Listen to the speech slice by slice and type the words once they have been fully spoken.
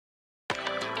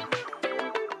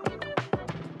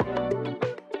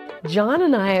John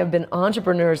and I have been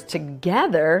entrepreneurs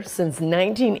together since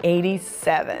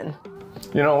 1987.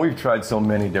 You know, we've tried so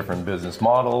many different business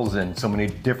models and so many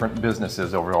different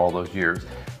businesses over all those years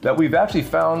that we've actually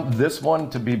found this one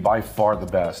to be by far the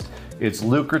best. It's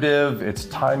lucrative, it's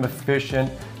time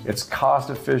efficient, it's cost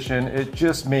efficient, it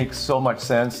just makes so much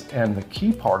sense. And the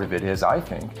key part of it is, I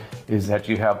think, is that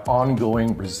you have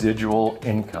ongoing residual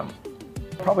income.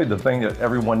 Probably the thing that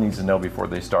everyone needs to know before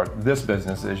they start this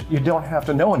business is you don't have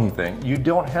to know anything. You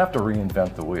don't have to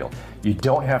reinvent the wheel. You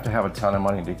don't have to have a ton of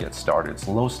money to get started. It's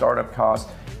low startup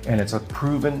costs and it's a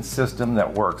proven system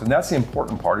that works. And that's the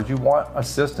important part, is you want a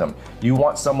system. You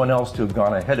want someone else to have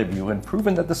gone ahead of you and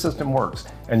proven that the system works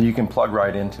and you can plug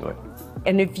right into it.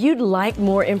 And if you'd like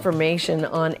more information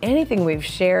on anything we've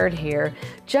shared here,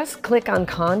 just click on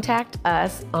Contact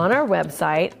Us on our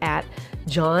website at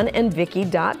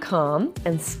johnandvikki.com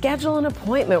and schedule an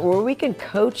appointment where we can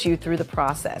coach you through the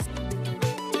process.